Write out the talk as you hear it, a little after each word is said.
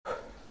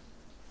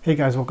Hey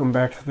guys, welcome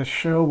back to the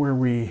show where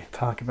we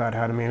talk about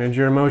how to manage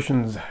your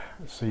emotions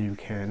so you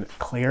can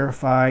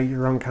clarify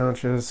your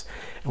unconscious.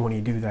 And when you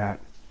do that,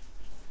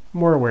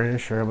 more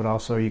awareness, sure, but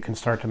also you can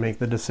start to make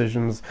the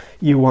decisions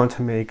you want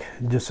to make,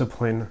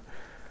 discipline.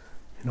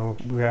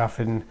 We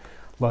often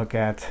look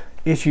at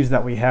issues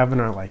that we have in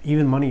our life,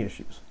 even money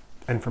issues.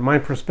 And from my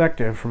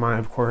perspective, from my,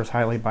 of course,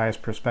 highly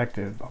biased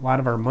perspective, a lot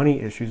of our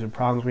money issues and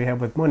problems we have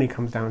with money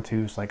comes down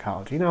to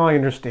psychology. Now, I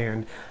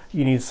understand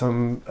you need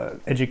some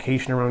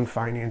education around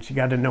finance. You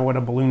got to know what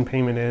a balloon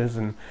payment is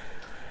and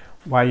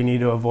why you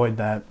need to avoid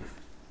that.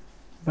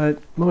 But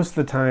most of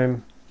the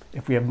time,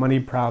 if we have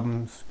money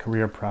problems,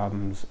 career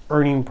problems,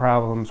 earning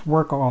problems,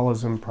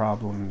 workaholism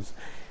problems,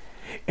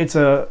 it's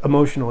a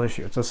emotional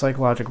issue. It's a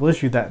psychological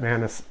issue that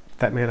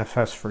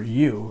manifests for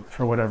you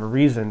for whatever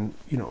reason.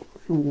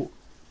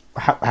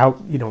 How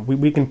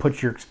we can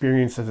put your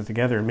experiences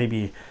together and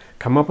maybe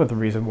come up with a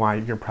reason why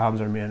your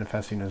problems are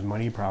manifesting as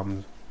money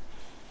problems.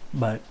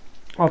 But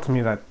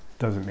ultimately, that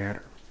doesn't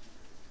matter.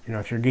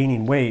 If you're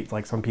gaining weight,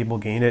 like some people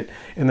gain it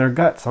in their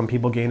gut, some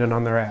people gain it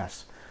on their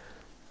ass.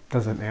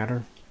 Doesn't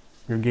matter.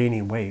 You're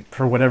gaining weight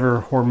for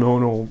whatever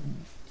hormonal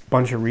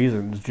bunch of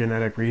reasons,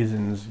 genetic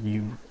reasons.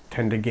 You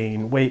tend to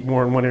gain weight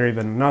more in one area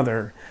than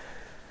another.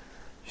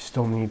 You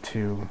still need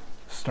to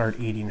start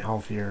eating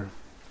healthier,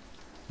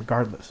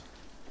 regardless.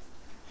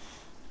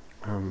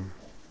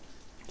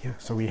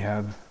 So we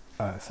have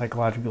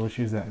psychological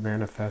issues that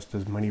manifest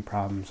as money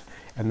problems.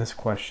 And this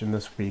question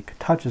this week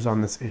touches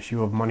on this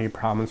issue of money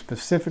problems.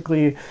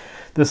 Specifically,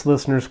 this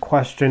listener's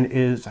question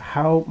is,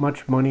 how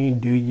much money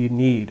do you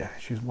need?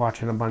 She's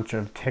watching a bunch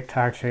of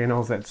TikTok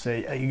channels that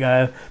say, you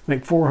gotta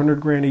make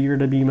 400 grand a year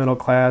to be middle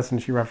class.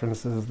 And she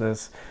references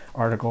this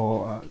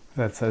article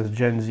that says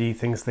Gen Z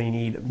thinks they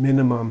need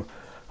minimum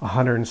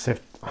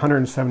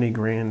 170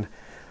 grand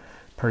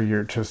per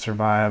year to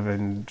survive,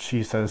 and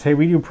she says, hey,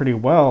 we do pretty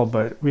well,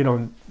 but we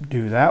don't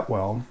do that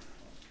well.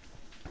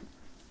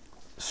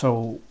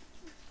 So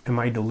am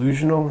I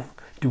delusional?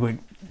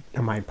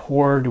 Am I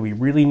poor? Do we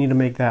really need to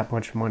make that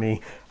much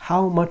money?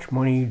 How much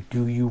money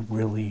do you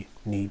really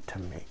need to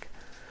make?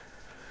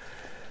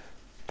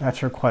 That's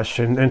her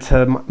question.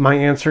 And my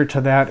answer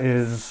to that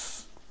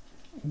is,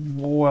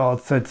 well,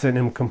 it's an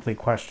incomplete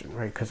question,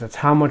 right? Because it's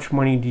how much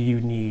money do you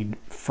need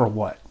for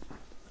what?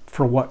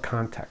 For what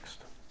context?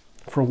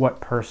 For what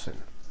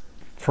person?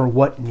 For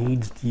what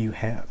needs do you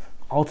have?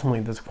 Ultimately,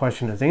 this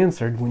question is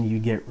answered when you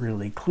get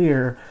really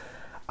clear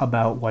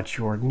about what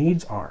your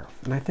needs are.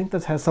 And I think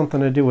this has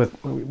something to do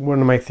with one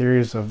of my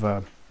theories of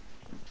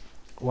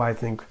why I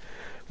think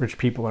rich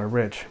people are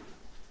rich,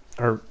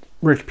 or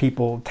rich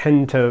people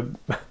tend to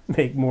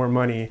make more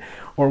money,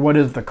 or what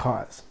is the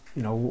cause?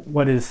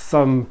 What is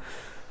some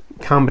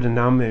common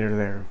denominator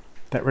there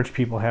that rich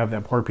people have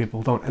that poor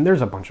people don't? And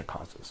there's a bunch of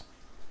causes.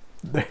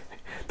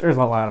 There's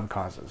a lot of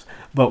causes.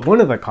 But one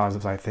of the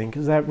causes, I think,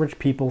 is that rich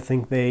people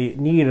think they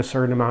need a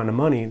certain amount of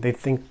money. They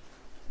think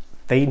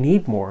they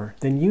need more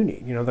than you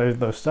need. There's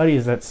those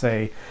studies that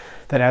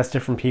ask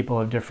different people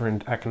of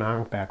different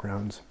economic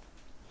backgrounds,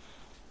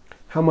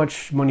 how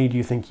much money do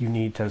you think you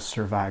need to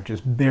survive?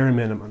 Just bare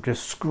minimum,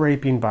 just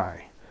scraping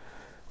by.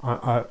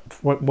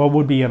 What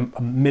would be a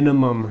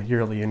minimum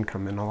yearly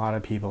income? And a lot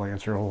of people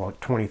answer, well,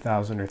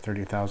 $20,000 or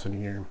 $30,000 a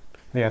year.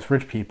 They ask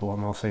rich people,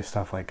 and they'll say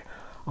stuff like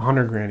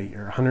 100 grand a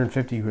year,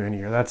 150 grand a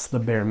year. That's the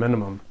bare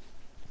minimum.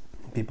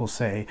 People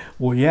say,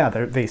 well, yeah,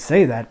 they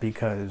say that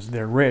because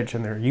they're rich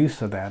and they're used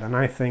to that. And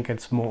I think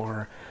it's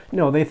more,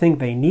 no, they think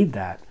they need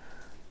that.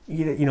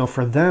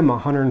 For them,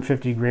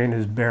 150 grand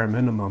is bare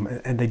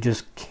minimum, and they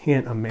just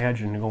can't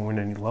imagine going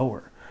any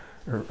lower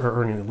or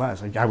earning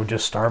less. Like, I would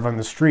just starve on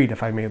the street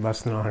if I made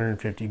less than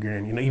 150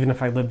 grand, even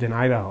if I lived in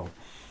Idaho.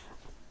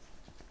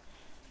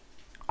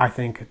 I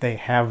think they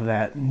have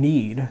that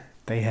need,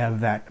 they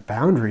have that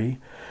boundary,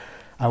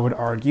 I would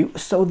argue,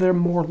 so they're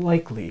more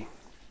likely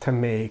to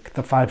make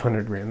the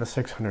 500 grand, the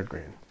 600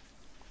 grand.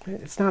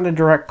 It's not a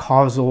direct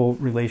causal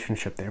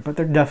relationship there, but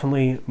they're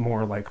definitely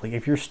more likely.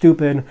 If you're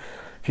stupid,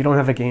 if you don't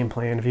have a game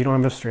plan, if you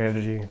don't have a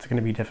strategy, it's going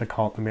to be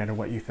difficult no matter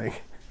what you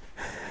think.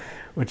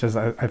 Which is,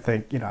 I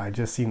think, I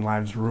just seen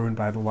lives ruined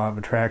by the law of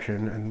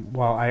attraction. And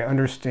while I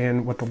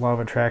understand what the law of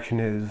attraction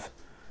is,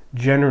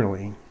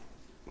 generally,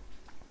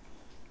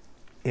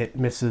 it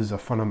misses a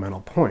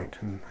fundamental point.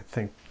 And I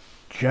think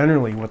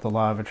generally what the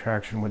law of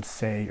attraction would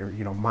say, or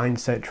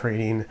mindset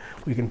training,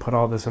 we can put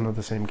all this into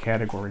the same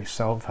category.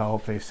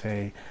 Self-help, they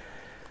say,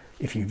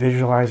 if you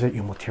visualize it,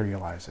 you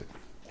materialize it.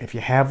 If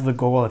you have the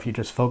goal, if you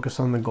just focus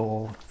on the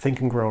goal, Think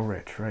and Grow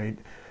Rich, right?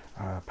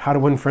 How to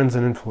Win Friends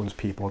and Influence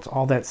People. It's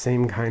all that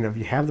same kind of,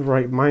 you have the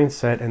right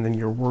mindset, and then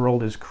your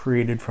world is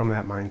created from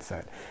that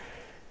mindset.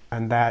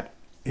 And that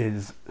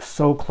is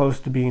so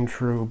close to being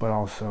true, but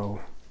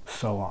also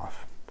so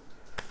off.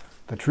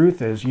 The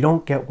truth is, you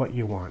don't get what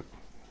you want.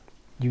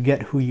 You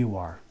get who you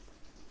are.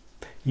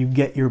 You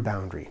get your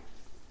boundary.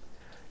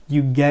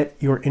 You get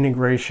your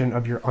integration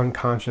of your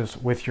unconscious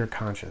with your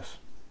conscious.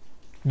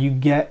 You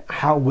get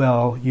how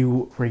well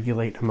you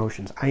regulate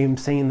emotions. I am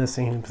saying the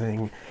same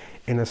thing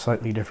in a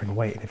slightly different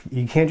way. If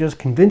you can't just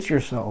convince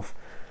yourself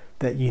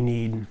that you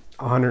need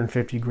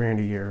 150 grand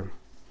a year.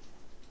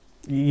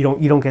 You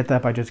don't get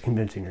that by just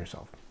convincing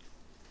yourself.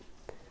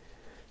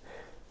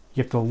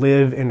 You have to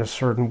live in a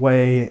certain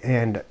way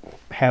and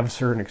have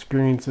certain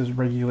experiences,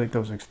 regulate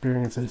those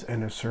experiences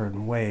in a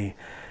certain way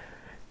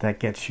that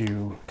gets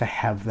you to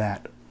have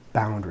that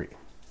boundary,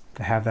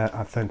 to have that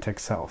authentic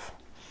self.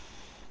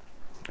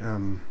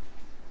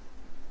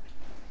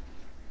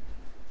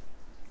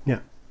 Yeah,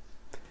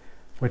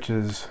 which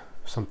is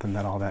something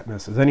that all that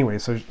misses. Anyway,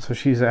 so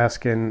she's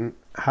asking,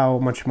 how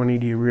much money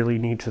do you really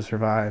need to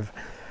survive?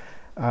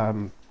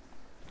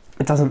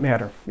 It doesn't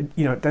matter.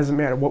 It doesn't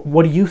matter.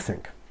 What do you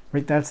think?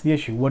 Right? That's the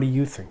issue. What do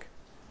you think?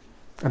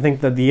 I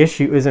think that the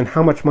issue isn't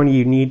how much money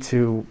you need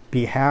to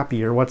be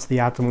happy or what's the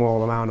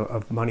optimal amount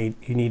of money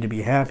you need to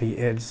be happy.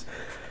 It's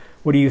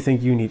what do you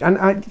think you need? And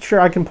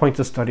I can point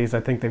to studies. I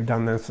think they've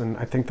done this, and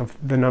I think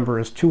the number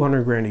is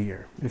 200 grand a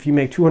year. If you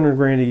make 200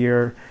 grand a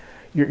year,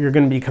 you're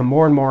going to become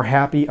more and more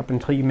happy up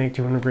until you make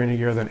 200 grand a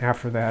year. Then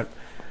after that,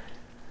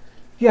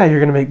 yeah, you're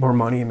going to make more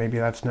money, and maybe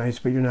that's nice,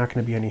 but you're not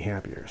going to be any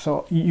happier.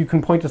 So you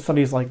can point to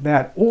studies like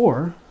that,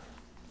 or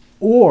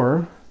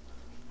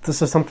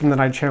this is something that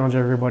I challenge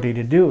everybody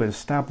to do, is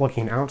stop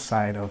looking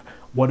outside of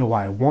what do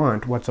I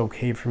want, what's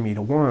okay for me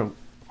to want.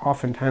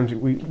 Oftentimes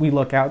we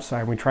look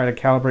outside and we try to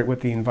calibrate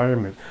with the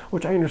environment,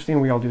 which I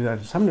understand we all do that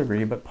to some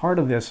degree, but part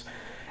of this,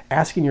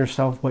 asking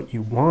yourself what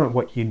you want,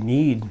 what you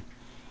need,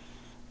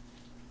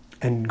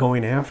 and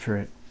going after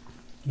it,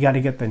 you got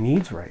to get the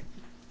needs right.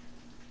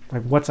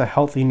 Like what's a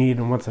healthy need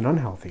and what's an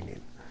unhealthy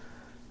need.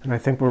 And I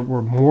think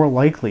we're more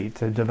likely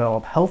to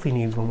develop healthy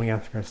needs when we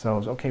ask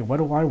ourselves, okay, what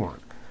do I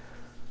want?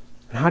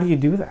 And how do you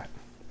do that?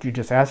 Do you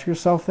just ask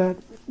yourself that?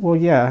 Well,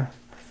 yeah.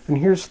 And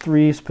here's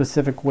 3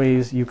 specific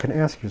ways you can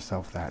ask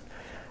yourself that.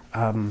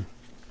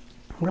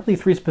 Really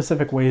 3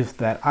 specific ways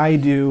that I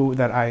do,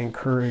 that I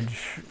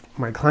encourage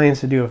my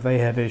clients to do if they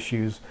have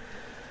issues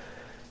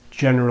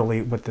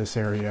generally with this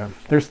area.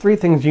 There's 3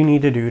 things you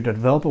need to do to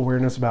develop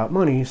awareness about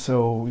money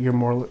so you're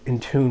more in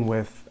tune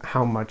with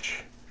how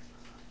much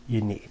you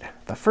need.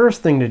 The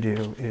first thing to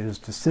do is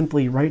to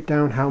simply write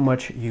down how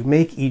much you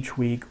make each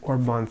week or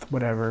month,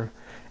 whatever,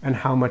 and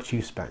how much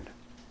you spend.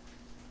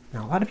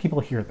 Now, a lot of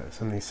people hear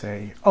this and they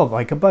say, oh,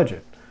 like a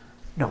budget.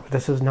 No,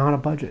 this is not a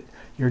budget.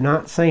 You're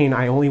not saying,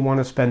 I only want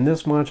to spend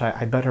this much,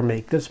 I better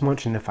make this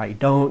much, and if I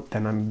don't,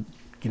 then I'm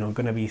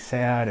going to be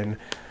sad, and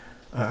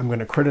I'm going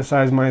to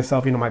criticize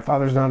myself. My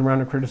father's not around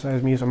to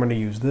criticize me, so I'm going to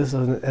use this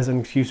as an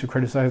excuse to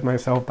criticize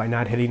myself by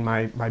not hitting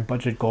my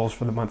budget goals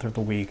for the month or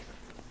the week.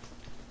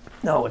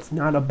 No, it's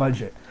not a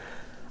budget.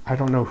 I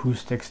don't know who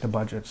sticks to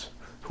budgets.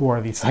 Who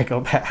are these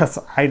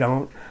psychopaths? I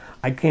don't.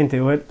 I can't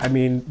do it. I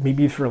mean,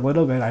 maybe for a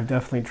little bit, I've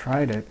definitely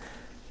tried it.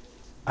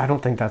 I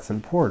don't think that's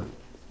important.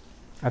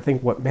 I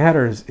think what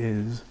matters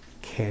is,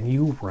 can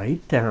you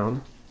write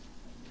down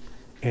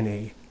in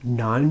a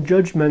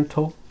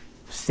non-judgmental,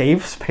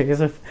 safe space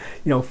of,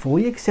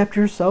 fully accept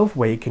yourself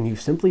way, can you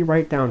simply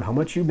write down how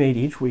much you made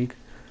each week,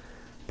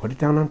 put it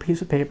down on a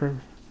piece of paper?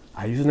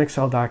 I use an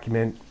Excel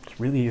document. It's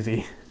really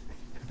easy.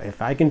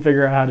 If I can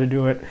figure out how to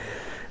do it,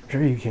 I'm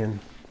sure you can.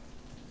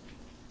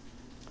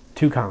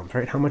 2 columns,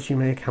 right? How much you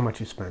make, how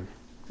much you spend.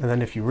 And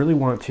then if you really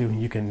want to,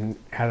 you can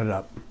add it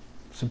up,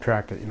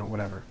 subtract it,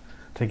 whatever,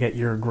 to get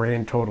your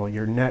grand total,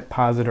 your net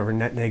positive or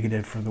net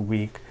negative for the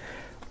week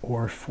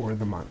or for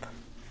the month.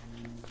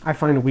 I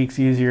find a week's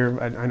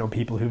easier. I know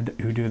people who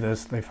do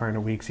this, they find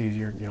a week's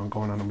easier,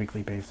 going on a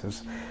weekly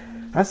basis.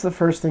 That's the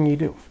first thing you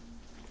do.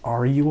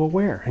 Are you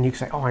aware? And you can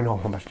say, oh, I know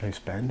how much I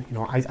spend.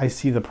 I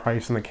see the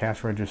price in the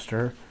cash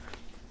register.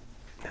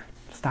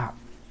 Stop.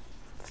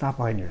 Stop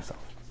lying to yourself.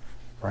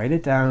 Write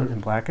it down in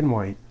black and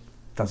white.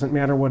 Doesn't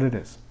matter what it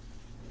is.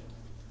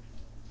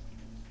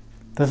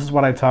 This is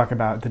what I talk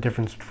about, the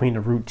difference between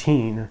a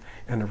routine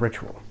and a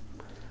ritual.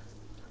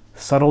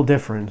 Subtle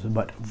difference,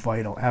 but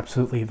vital,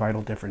 absolutely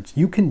vital difference.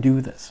 You can do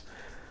this.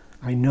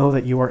 I know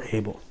that you are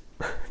able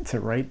to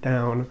write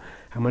down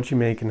how much you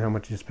make and how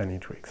much you spend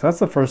each week. So that's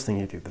the first thing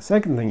you do. The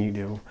second thing you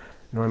do,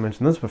 I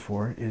mentioned this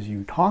before, is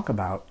you talk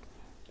about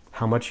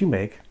how much you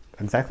make,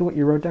 exactly what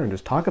you wrote down.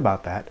 Just talk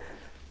about that.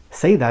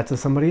 Say that to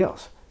somebody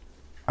else.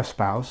 A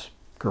spouse,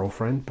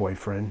 girlfriend,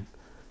 boyfriend,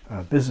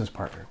 business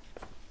partner.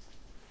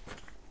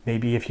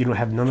 Maybe if you don't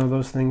have none of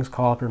those things,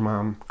 call up your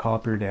mom, call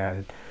up your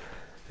dad,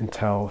 and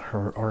tell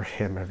her or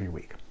him every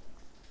week.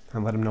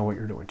 And let them know what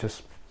you're doing.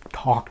 Just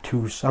talk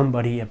to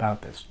somebody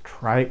about this.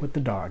 Try it with the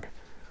dog.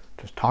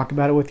 Just talk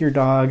about it with your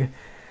dog.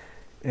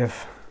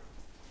 If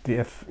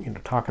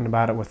talking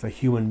about it with a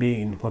human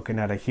being, looking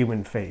at a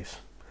human face,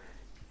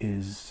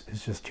 is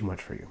just too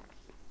much for you.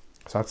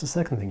 So that's the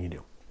second thing you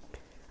do.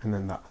 And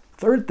then the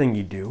third thing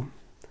you do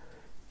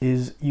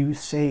is you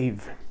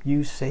save.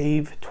 You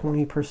save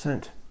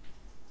 20%.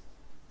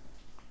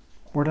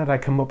 Where did I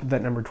come up with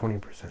that number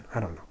 20%? I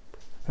don't know.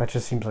 That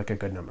just seems like a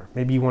good number.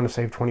 Maybe you want to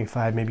save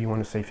 25, maybe you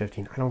want to save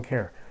 15. I don't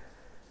care.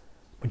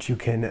 But you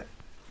can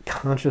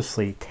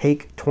consciously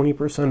take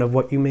 20% of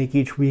what you make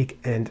each week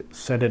and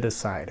set it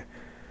aside.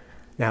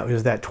 Now,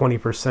 is that 20%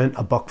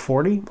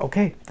 $1.40?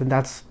 Okay, then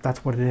that's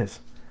what it is.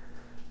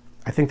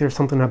 I think there's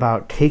something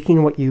about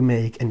taking what you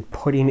make and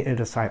putting it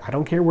aside. I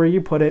don't care where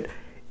you put it.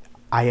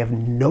 I have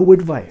no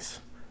advice,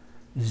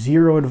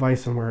 zero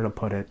advice on where to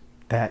put it,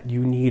 that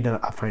you need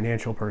a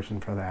financial person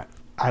for that.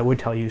 I would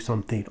tell you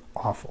something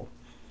awful.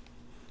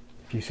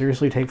 If you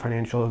seriously take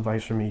financial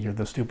advice from me, you're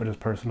the stupidest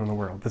person in the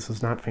world. This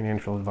is not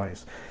financial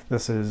advice.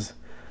 This is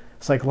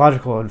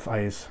psychological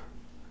advice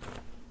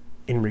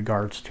in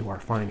regards to our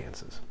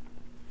finances.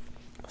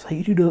 So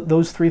you do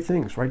those three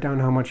things. Write down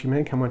how much you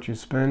make, how much you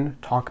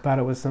spend, talk about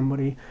it with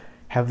somebody,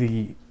 have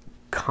the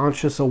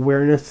conscious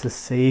awareness to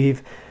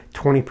save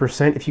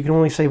 20%. If you can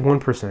only save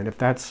 1%, if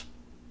that's,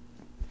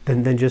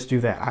 then just do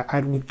that.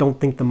 I don't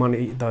think the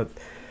money,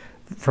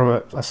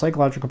 from a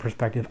psychological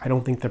perspective, I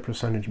don't think the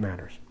percentage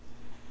matters.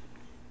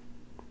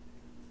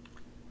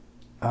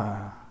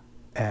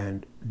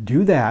 And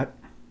do that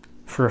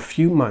for a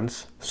few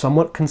months,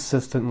 somewhat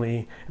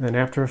consistently, and then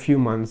after a few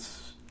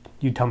months,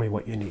 you tell me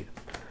what you need.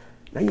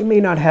 Now, you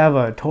may not have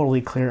a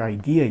totally clear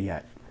idea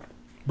yet,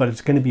 but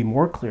it's going to be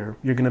more clear.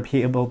 You're going to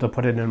be able to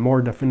put it in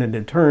more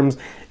definitive terms,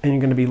 and you're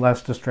going to be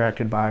less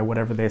distracted by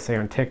whatever they say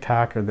on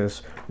TikTok or this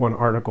one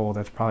article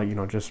that's probably,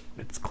 just,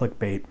 it's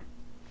clickbait.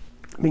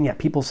 I mean, yeah,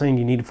 people saying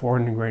you need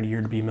 400 grand a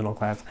year to be middle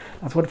class.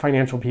 That's what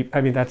financial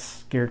people, that's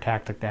scare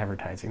tactic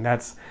advertising.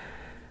 That's,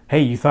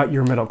 hey, you thought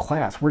you were middle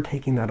class. We're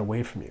taking that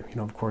away from you.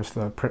 Of course,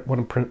 one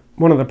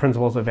of the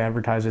principles of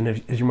advertising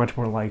is you're much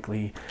more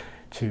likely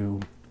to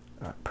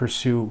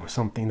pursue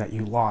something that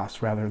you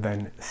lost rather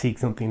than seek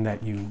something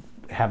that you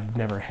have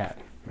never had,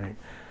 right?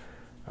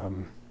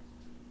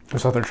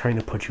 So they're trying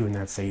to put you in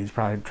that stage,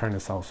 probably trying to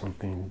sell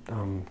something.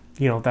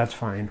 That's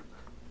fine.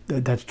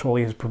 That's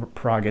totally his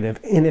prerogative.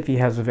 And if he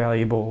has a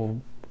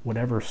valuable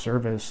whatever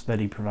service that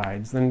he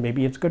provides, then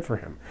maybe it's good for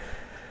him.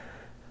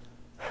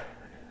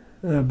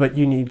 But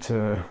you need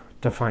to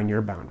define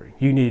your boundary.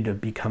 You need to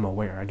become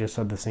aware. I just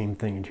said the same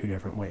thing in two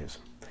different ways.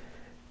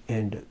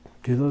 And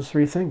do those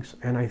three things,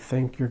 and I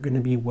think you're going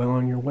to be well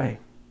on your way.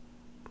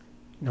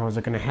 Now, is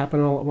it going to happen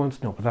all at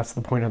once? No, but that's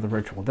the point of the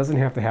ritual. It doesn't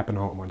have to happen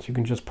all at once. You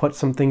can just put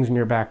some things in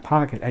your back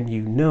pocket, and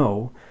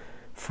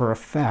for a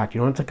fact,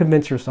 you don't have to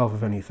convince yourself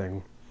of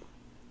anything,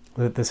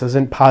 that this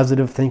isn't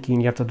positive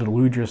thinking. You have to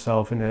delude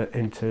yourself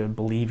into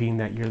believing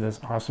that you're this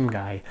awesome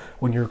guy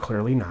when you're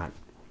clearly not.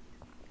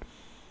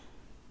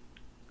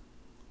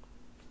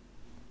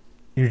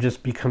 You're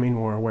just becoming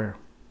more aware,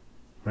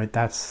 right?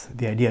 That's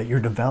the idea. You're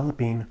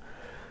developing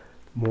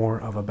more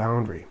of a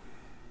boundary.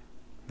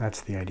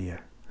 That's the idea.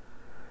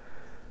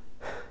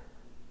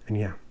 And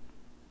yeah,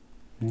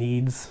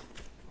 needs,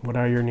 what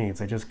are your needs?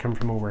 They just come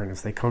from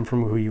awareness. They come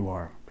from who you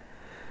are.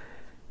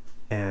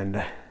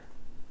 And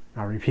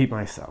I'll repeat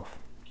myself.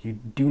 You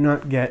do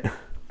not get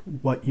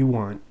what you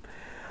want.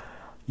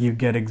 You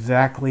get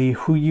exactly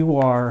who you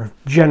are,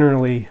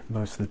 generally,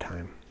 most of the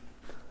time.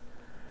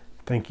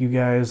 Thank you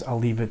guys. I'll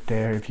leave it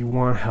there. If you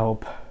want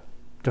help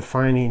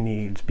defining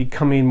needs,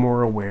 becoming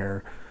more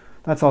aware,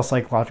 that's all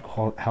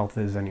psychological health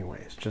is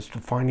anyways. Just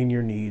defining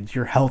your needs,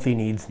 your healthy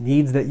needs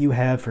that you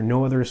have for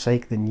no other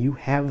sake than you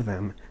have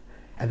them,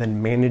 and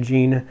then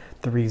managing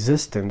the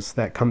resistance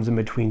that comes in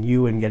between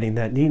you and getting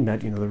that need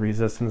met, the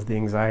resistance, the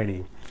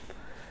anxiety.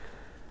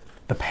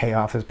 The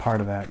payoff is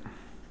part of that.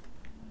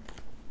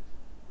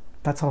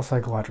 That's all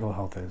psychological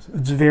health is.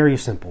 It's very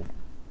simple,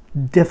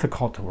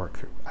 difficult to work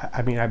through.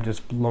 I'm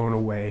just blown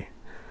away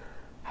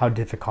how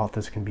difficult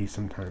this can be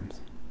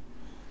sometimes.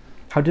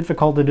 How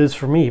difficult it is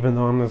for me, even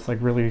though I'm this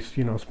really,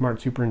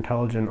 smart, super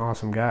intelligent,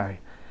 awesome guy.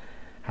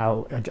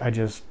 How I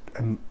just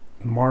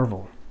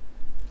marvel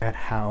at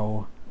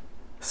how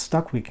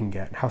stuck we can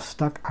get, how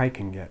stuck I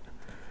can get,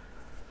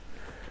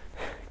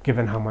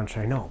 given how much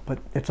I know. But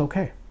it's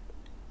okay.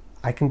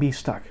 I can be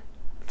stuck.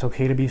 It's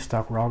okay to be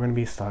stuck. We're all going to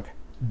be stuck.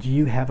 Do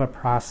you have a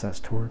process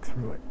to work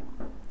through it?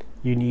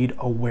 You need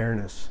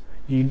awareness.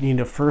 You need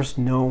to first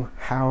know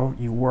how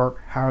you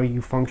work, how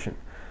you function.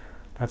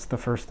 That's the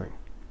first thing.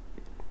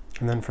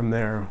 And then from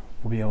there,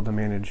 we'll be able to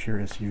manage your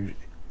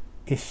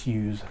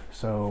issues.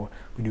 So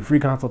we do free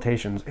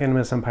consultations,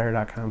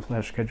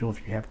 animusempire.com/schedule.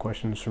 If you have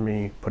questions for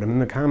me, put them in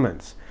the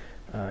comments.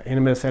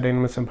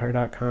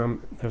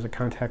 Animus@animusempire.com. There's a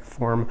contact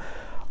form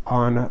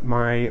on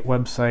my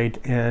website.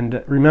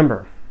 And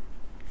remember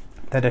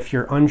that if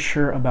you're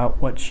unsure about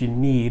what you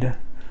need,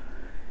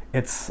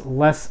 it's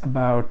less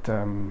about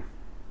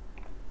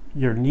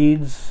your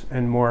needs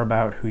and more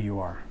about who you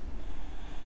are.